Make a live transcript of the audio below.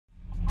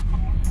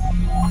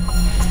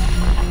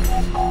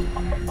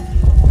Breaking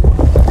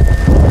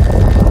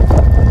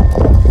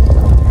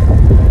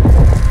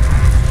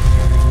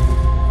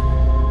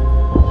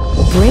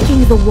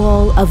the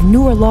wall of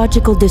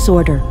neurological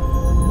disorder.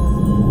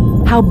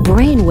 How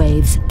brain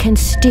waves can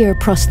steer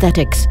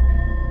prosthetics.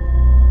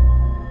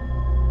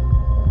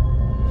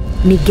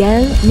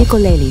 Miguel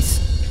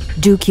Nicolelis,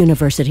 Duke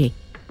University.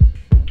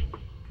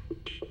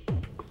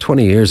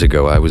 20 years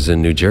ago, I was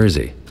in New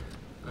Jersey.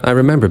 I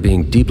remember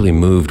being deeply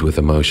moved with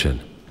emotion.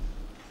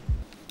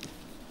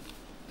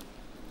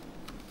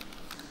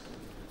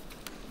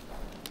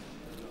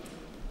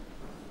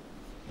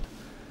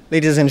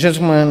 Ladies and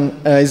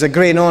gentlemen, it's a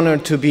great honor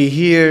to be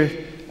here.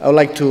 I would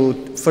like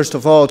to, first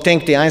of all,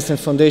 thank the Einstein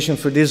Foundation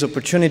for this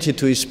opportunity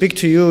to speak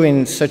to you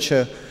in such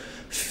a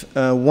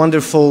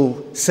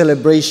wonderful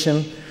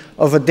celebration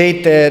of a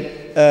date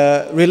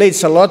that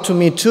relates a lot to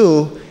me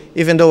too,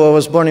 even though I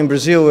was born in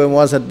Brazil and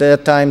was at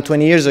that time,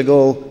 20 years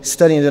ago,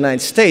 studying in the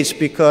United States,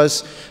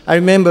 because I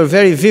remember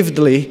very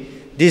vividly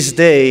this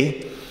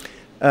day,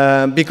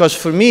 because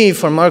for me,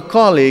 from our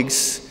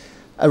colleagues,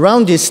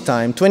 around this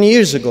time, 20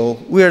 years ago,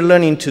 we were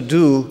learning to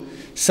do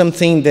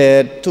something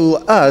that to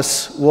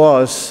us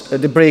was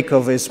the break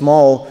of a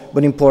small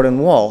but important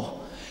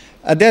wall.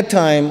 At that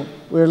time,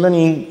 we were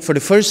learning for the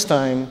first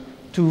time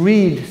to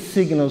read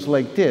signals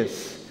like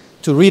this,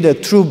 to read a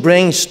true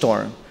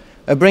brainstorm,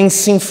 a brain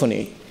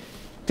symphony.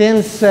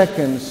 10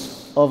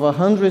 seconds of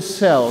 100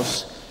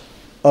 cells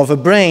of a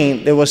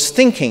brain that was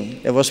thinking,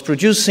 that was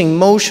producing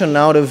motion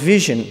out of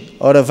vision,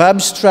 out of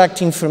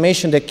abstract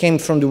information that came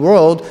from the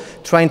world,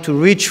 trying to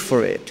reach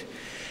for it.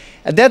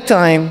 At that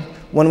time,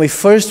 when we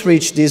first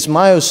reached this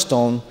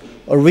milestone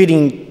of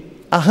reading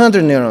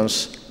 100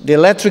 neurons, the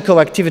electrical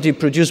activity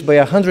produced by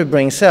 100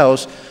 brain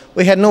cells,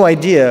 we had no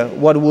idea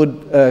what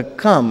would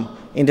come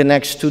in the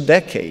next 2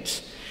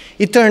 decades.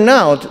 It turned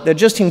out that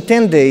just in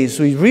 10 days,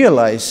 we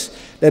realized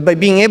that by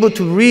being able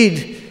to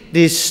read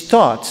these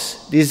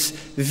thoughts, these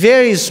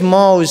very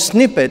small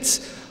snippets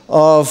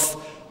of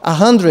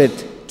 100,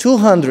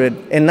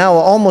 200, and now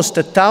almost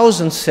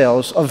 1,000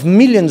 cells of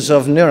millions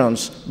of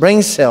neurons,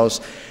 brain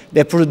cells,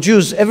 that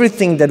produce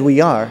everything that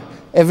we are,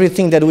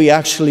 everything that we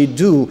actually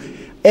do,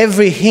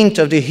 every hint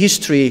of the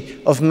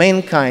history of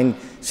mankind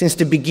since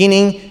the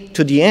beginning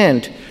to the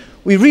end,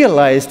 we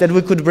realized that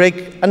we could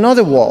break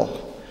another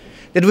wall,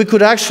 that we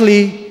could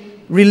actually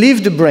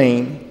relieve the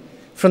brain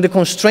from the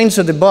constraints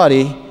of the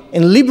body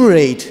and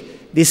liberate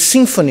these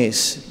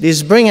symphonies,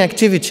 this brain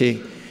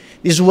activity,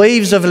 these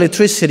waves of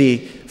electricity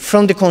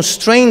from the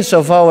constraints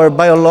of our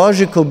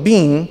biological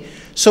being,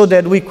 so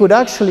that we could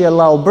actually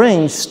allow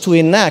brains to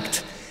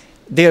enact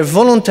their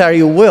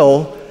voluntary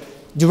will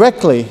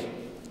directly,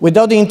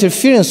 without the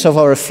interference of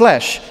our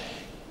flesh,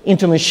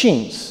 into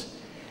machines.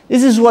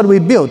 This is what we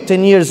built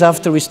 10 years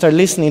after we started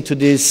listening to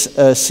these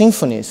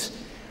symphonies.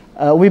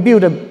 We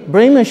built a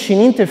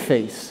brain-machine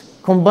interface,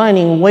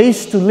 combining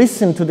ways to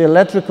listen to the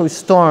electrical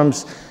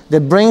storms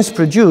that brains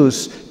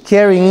produce,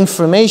 carrying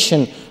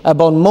information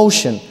about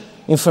motion,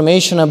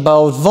 information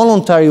about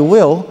voluntary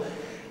will,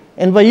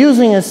 and by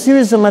using a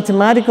series of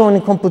mathematical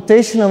and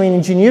computational and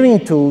engineering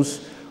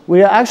tools,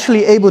 we are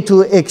actually able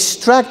to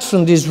extract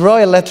from these raw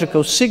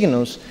electrical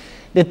signals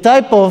the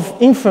type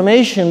of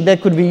information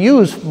that could be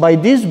used by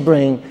this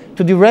brain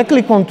to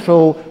directly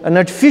control an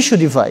artificial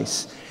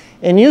device,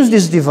 and use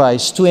this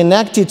device to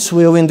enact its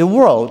will in the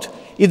world,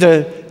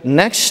 either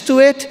next to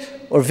it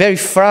or very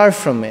far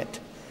from it.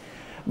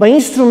 By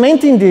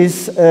instrumenting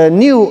this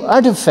new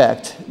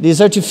artifact, this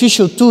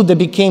artificial tool that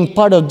became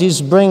part of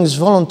this brain's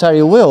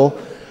voluntary will,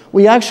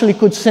 we actually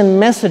could send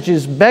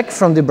messages back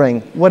from the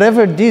brain,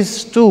 whatever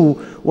this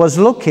tool was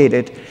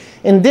located,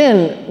 and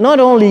then not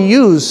only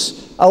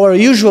use our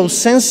usual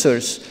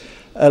sensors,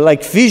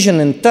 like vision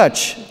and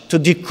touch, to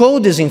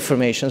decode these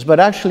informations, but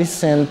actually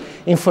send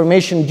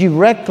information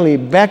directly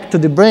back to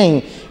the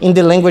brain in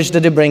the language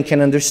that the brain can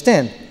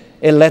understand,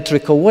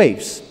 electrical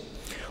waves.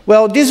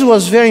 Well, this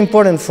was very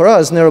important for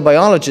us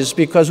neurobiologists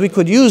because we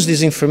could use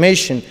this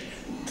information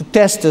to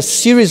test a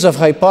series of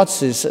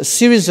hypotheses, a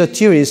series of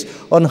theories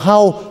on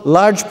how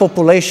large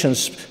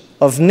populations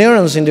of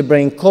neurons in the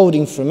brain code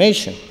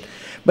information.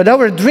 But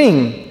our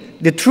dream,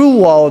 the true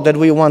wall that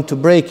we want to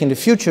break in the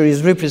future,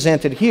 is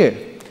represented here.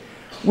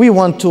 We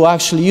want to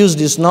actually use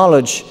this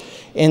knowledge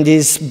and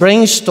these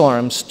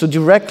brainstorms to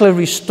directly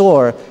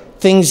restore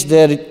things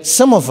that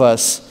some of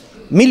us,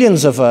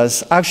 millions of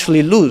us,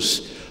 actually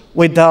lose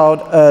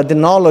without the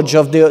knowledge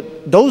of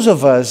those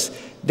of us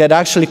that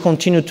actually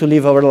continue to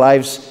live our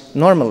lives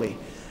normally.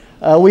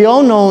 We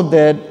all know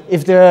that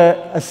if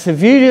there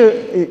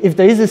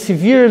is a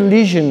severe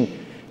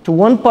lesion to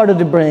one part of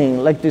the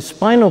brain, like the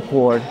spinal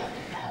cord,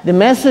 the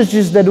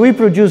messages that we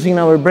produce in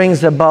our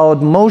brains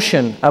about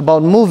motion,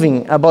 about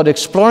moving, about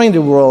exploring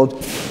the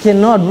world,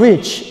 cannot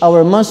reach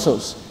our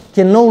muscles,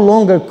 can no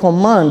longer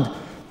command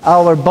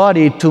our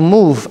body to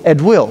move at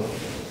will.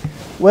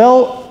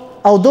 Well,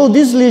 although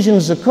these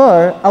lesions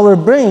occur, our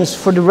brains,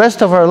 for the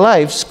rest of our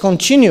lives,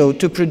 continue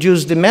to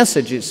produce the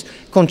messages,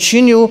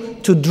 continue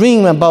to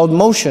dream about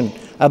motion,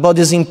 about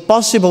this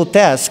impossible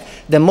task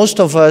that most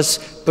of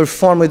us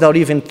perform without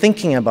even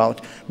thinking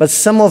about, but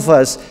some of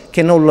us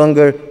can no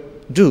longer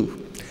do.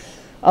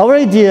 Our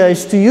idea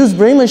is to use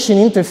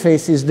brain-machine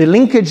interfaces, the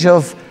linkage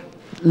of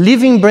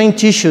living brain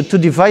tissue to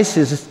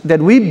devices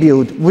that we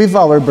build with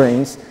our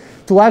brains,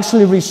 to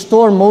actually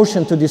restore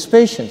motion to these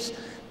patients,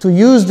 to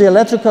use the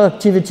electrical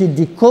activity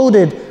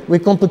decoded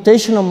with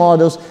computational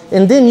models,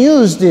 and then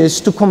use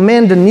this to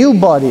command a new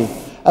body,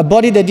 a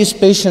body that these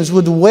patients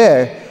would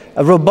wear,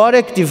 a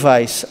robotic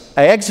device,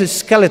 an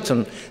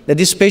exoskeleton that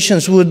these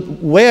patients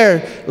would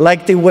wear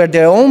like they wear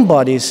their own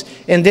bodies,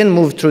 and then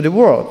move through the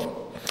world.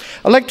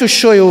 I'd like to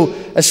show you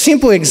a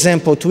simple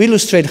example to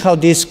illustrate how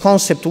this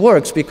concept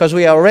works, because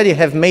we already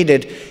have made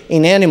it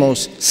in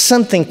animals,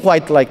 something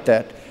quite like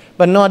that,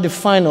 but not the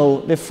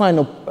final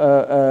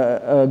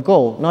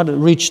goal, not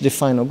reach the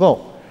final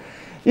goal.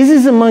 This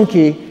is a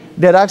monkey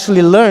that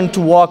actually learned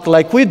to walk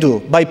like we do,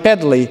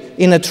 bipedally,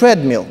 in a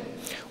treadmill.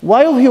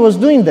 While he was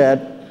doing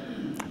that,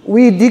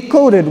 we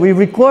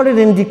recorded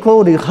and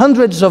decoded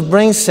hundreds of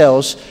brain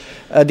cells,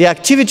 the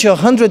activity of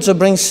hundreds of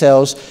brain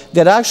cells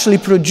that actually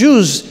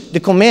produce the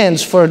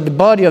commands for the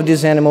body of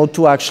this animal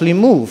to actually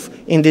move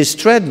in this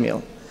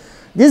treadmill.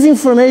 This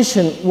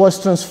information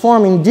was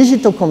transformed in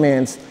digital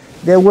commands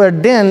that were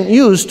then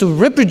used to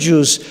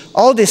reproduce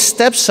all the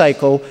step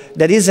cycle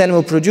that this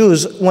animal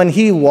produces when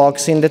he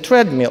walks in the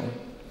treadmill.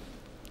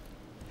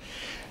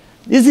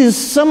 This is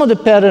some of the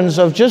patterns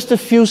of just a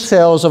few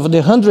cells of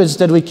the hundreds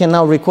that we can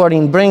now record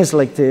in brains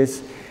like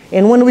this.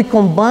 And when we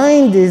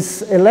combine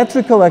this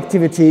electrical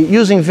activity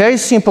using very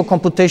simple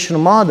computational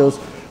models,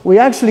 we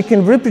actually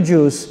can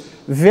reproduce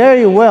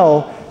very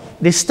well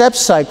the step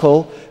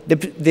cycle,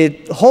 the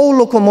whole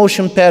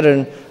locomotion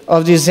pattern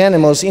of these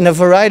animals in a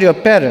variety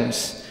of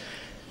patterns.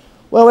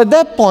 Well, at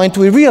that point,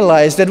 we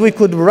realized that we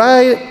could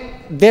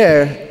right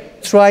there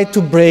try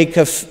to break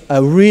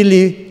a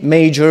really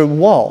major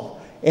wall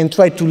and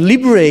try to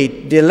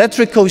liberate the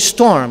electrical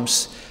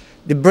storms,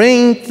 the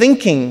brain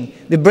thinking,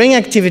 the brain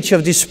activity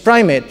of this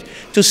primate,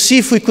 to see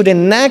if we could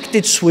enact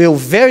its will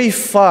very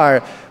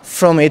far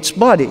from its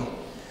body.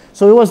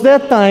 So it was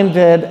that time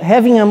that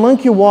having a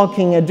monkey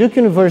walking at Duke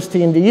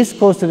University in the East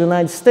Coast of the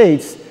United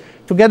States,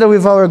 together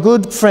with our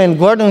good friend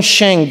Gordon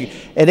Sheng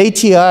at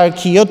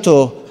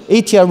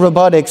ATR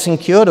Robotics in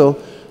Kyoto,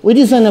 we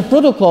designed a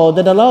protocol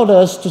that allowed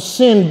us to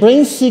send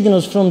brain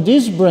signals from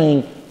this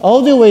brain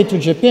all the way to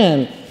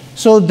Japan,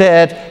 so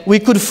that we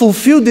could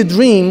fulfill the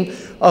dream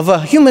of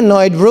a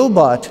humanoid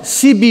robot,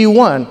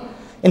 CB1.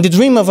 And the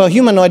dream of a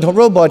humanoid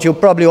robot, you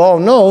probably all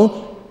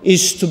know,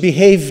 is to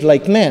behave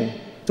like man,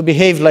 to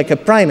behave like a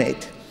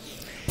primate.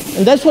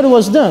 And that's what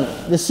was done.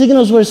 The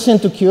signals were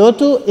sent to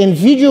Kyoto, and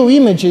video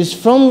images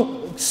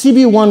from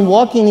CB1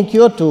 walking in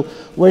Kyoto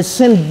were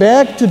sent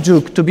back to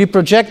Duke to be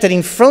projected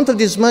in front of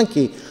this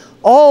monkey.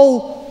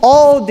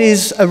 All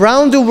this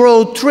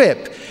around-the-world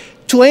trip,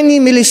 20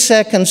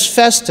 milliseconds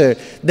faster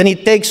than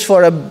it takes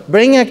for a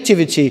brain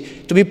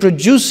activity to be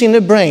produced in the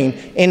brain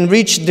and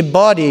reach the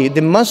body,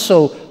 the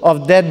muscle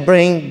of that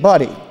brain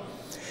body.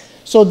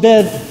 So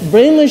that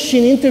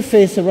brain-machine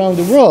interface around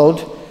the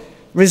world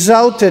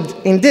resulted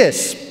in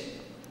this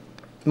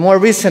more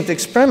recent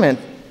experiment.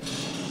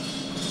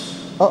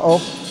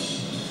 Uh-oh.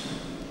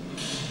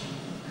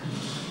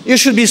 You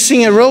should be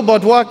seeing a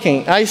robot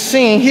walking. I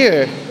see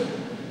here.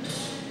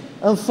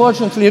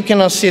 Unfortunately, you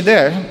cannot see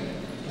there.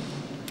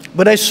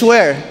 But I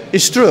swear,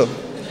 it's true.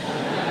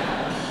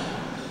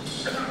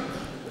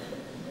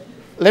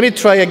 Let me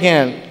try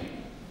again.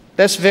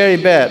 That's very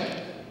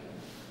bad.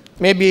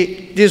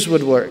 Maybe this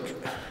would work.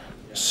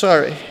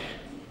 Sorry.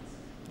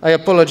 I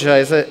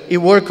apologize.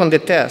 It worked on the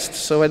test,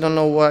 so I don't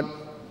know what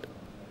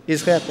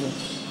is happening.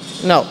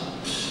 No.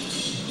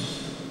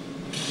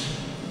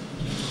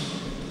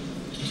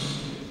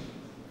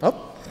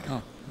 Oh.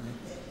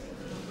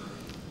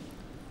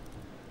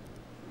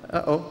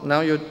 Uh-oh,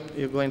 now you're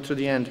going to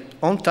the end.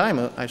 On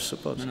time, I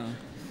suppose. No.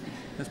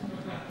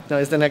 No,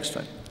 it's the next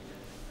one.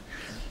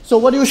 So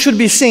what you should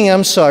be seeing,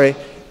 I'm sorry,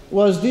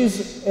 was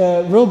this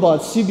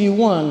robot,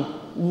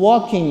 CB1,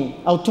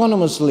 walking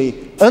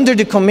autonomously under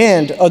the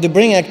command of the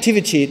brain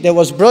activity that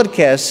was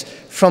broadcast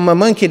from a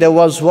monkey that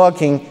was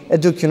walking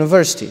at Duke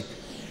University.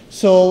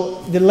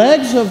 So the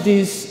legs of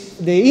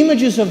the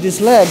images of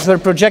these legs were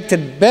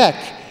projected back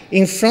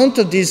in front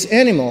of this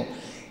animal.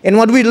 And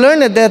what we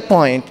learned at that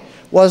point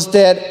was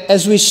that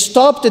as we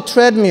stopped the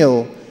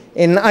treadmill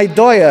and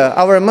Idoia,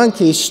 our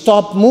monkey,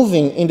 stopped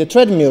moving in the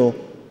treadmill,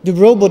 the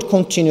robot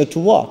continued to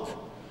walk.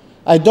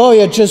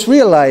 Idoia just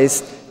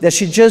realized that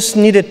she just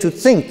needed to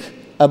think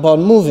about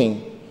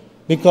moving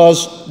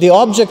because the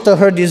object of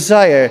her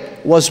desire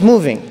was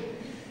moving.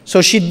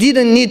 So she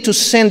didn't need to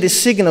send the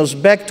signals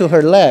back to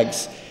her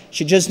legs.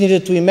 She just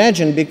needed to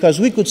imagine, because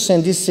we could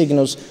send these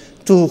signals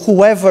to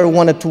whoever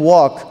wanted to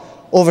walk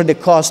over the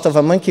cost of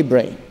a monkey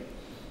brain.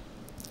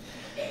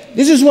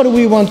 This is what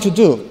we want to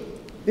do.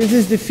 This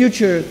is the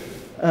future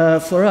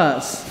for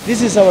us.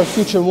 This is our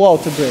future wall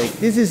to break.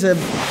 This is a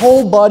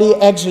whole body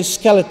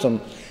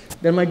exoskeleton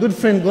that my good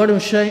friend Gordon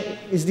Schenk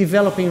is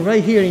developing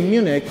right here in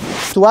Munich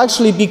to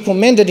actually be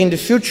commanded in the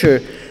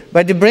future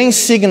by the brain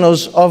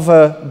signals of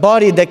a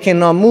body that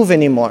cannot move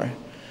anymore.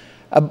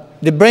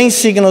 The brain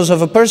signals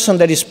of a person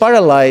that is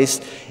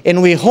paralyzed,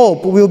 and we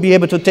hope we'll be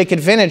able to take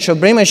advantage of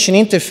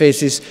brain-machine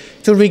interfaces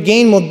to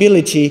regain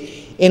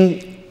mobility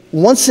and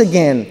once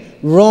again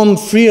roam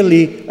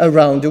freely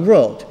around the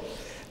world.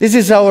 This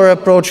is our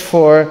approach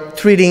for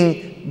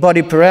treating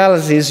body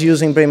paralysis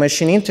using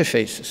brain-machine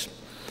interfaces.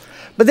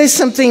 But there's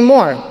something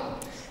more.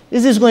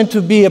 This is going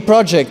to be a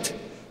project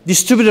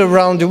distributed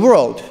around the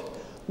world.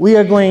 We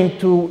are going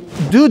to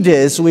do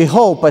this, we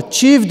hope,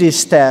 achieve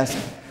this task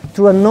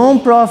through a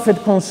non-profit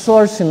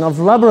consortium of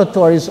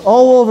laboratories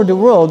all over the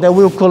world that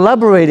will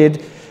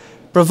collaborate,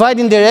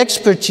 providing their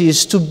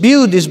expertise to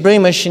build this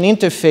brain-machine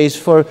interface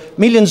for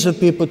millions of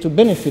people to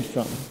benefit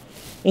from,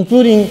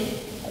 including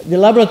the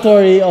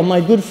laboratory of my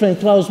good friend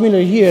Klaus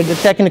Miller here, the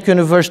Technical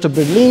University of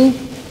Berlin,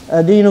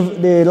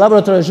 the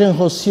laboratory of Jean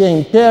Rossier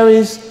in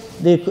Paris,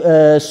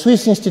 the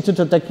Swiss Institute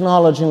of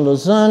Technology in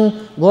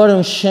Lausanne,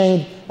 Gordon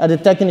Schenk at the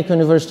Technical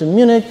University of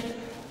Munich,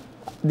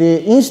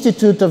 the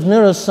Institute of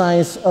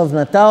Neuroscience of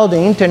Natal,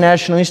 the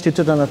International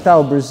Institute of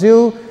Natal,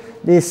 Brazil,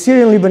 the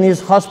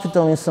Syrian-Lebanese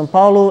Hospital in São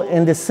Paulo,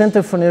 and the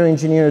Center for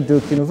Neuroengineering at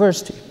Duke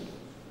University.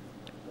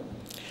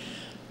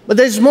 But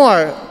there's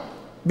more,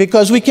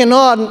 because we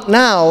cannot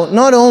now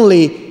not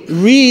only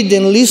read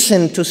and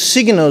listen to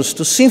signals,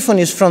 to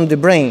symphonies from the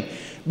brain,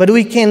 but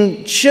we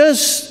can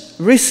just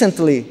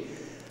recently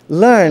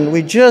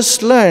we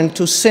just learned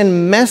to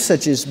send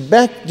messages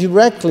back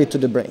directly to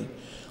the brain.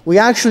 We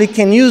actually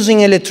can, using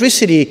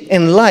electricity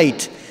and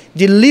light,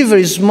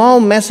 deliver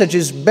small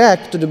messages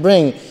back to the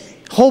brain,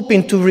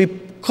 hoping to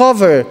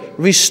recover,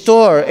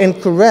 restore,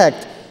 and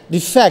correct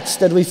defects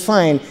that we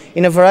find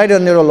in a variety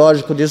of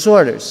neurological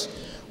disorders.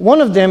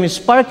 One of them is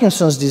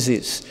Parkinson's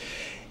disease.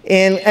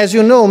 And as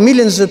you know,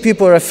 millions of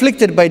people are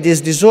afflicted by this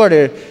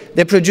disorder.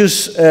 They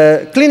produce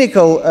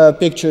clinical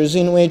pictures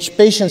in which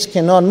patients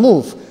cannot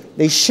move.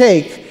 They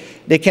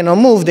shake, they cannot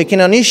move, they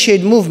cannot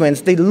initiate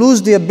movements, they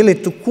lose the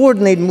ability to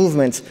coordinate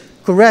movements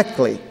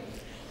correctly.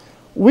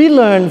 We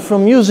learned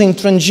from using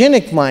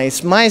transgenic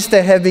mice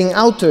that have been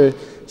altered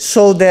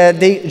so that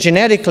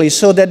genetically,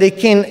 so that they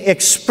can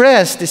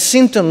express the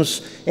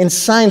symptoms and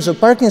signs of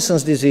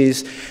Parkinson's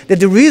disease,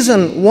 that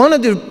one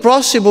of the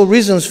possible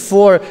reasons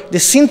for the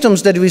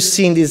symptoms that we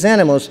see in these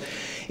animals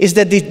is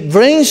that the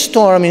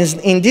brainstorm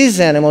in these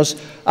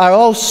animals are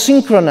all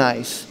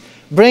synchronized.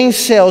 Brain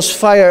cells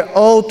fire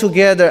all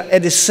together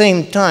at the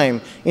same time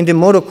in the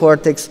motor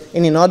cortex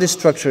and in other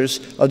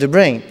structures of the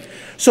brain.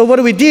 So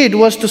what we did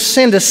was to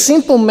send a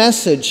simple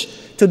message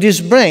to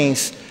these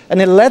brains, an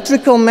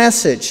electrical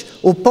message.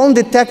 Upon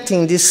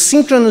detecting these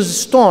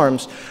synchronous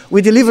storms,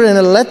 we deliver an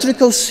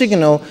electrical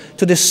signal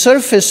to the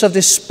surface of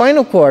the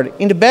spinal cord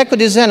in the back of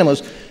these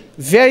animals,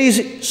 very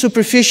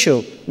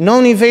superficial,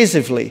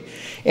 non-invasively.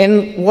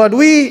 And what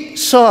we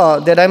saw,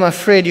 that I'm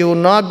afraid you will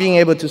not be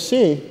able to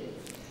see,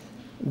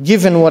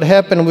 given what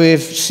happened with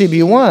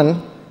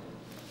CB1,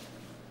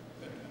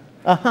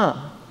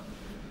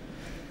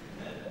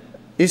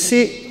 you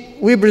see,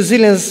 we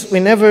Brazilians, we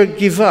never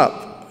give up.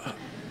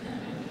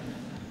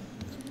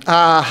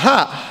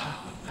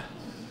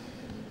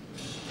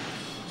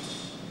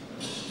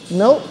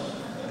 No,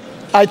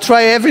 I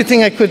try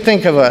everything I could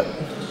think about.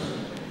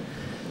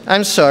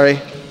 I'm sorry.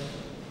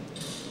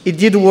 It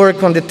did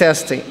work on the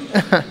testing.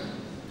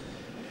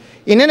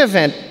 In any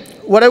event,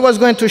 what I was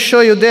going to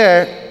show you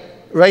there,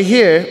 right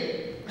here,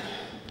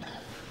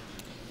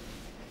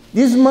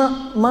 this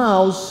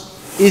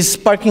mouse is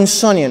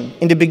Parkinsonian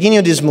in the beginning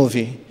of this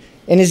movie,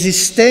 and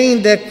is staying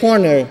in that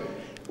corner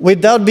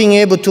without being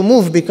able to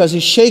move because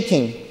he's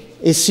shaking,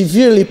 is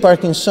severely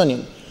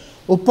Parkinsonian.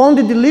 Upon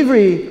the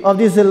delivery of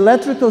this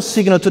electrical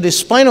signal to the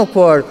spinal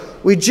cord,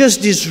 we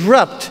just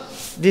disrupt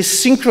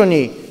this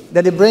synchrony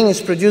that the brain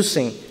is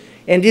producing,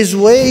 and these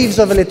waves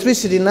of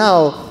electricity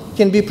now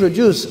can be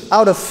produced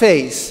out of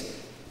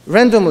phase,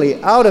 randomly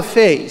out of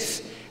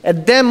phase.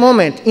 At that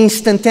moment,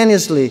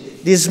 instantaneously,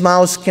 this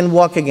mouse can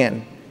walk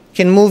again,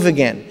 can move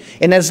again.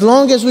 And as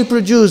long as we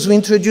introduce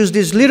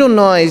this little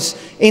noise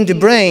in the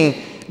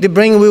brain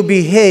will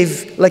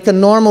behave like a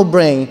normal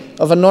brain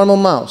of a normal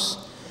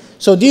mouse.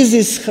 So this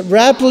is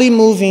rapidly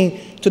moving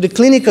to the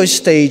clinical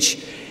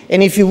stage,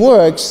 and if it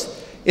works,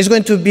 it's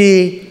going to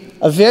be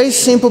a very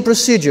simple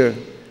procedure,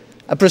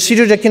 a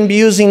procedure that can be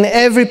used in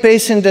every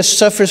patient that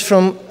suffers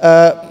from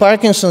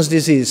Parkinson's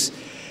disease.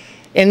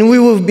 And we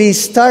will be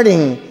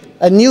starting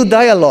a new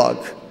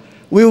dialogue.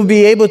 We will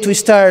be able to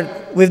start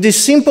with these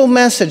simple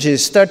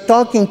messages, start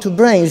talking to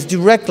brains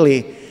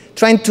directly,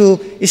 trying to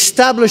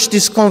establish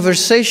this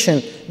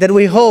conversation that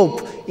we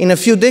hope in a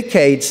few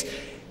decades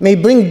may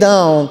bring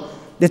down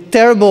the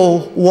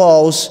terrible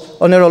walls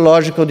of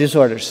neurological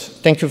disorders.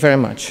 Thank you very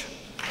much.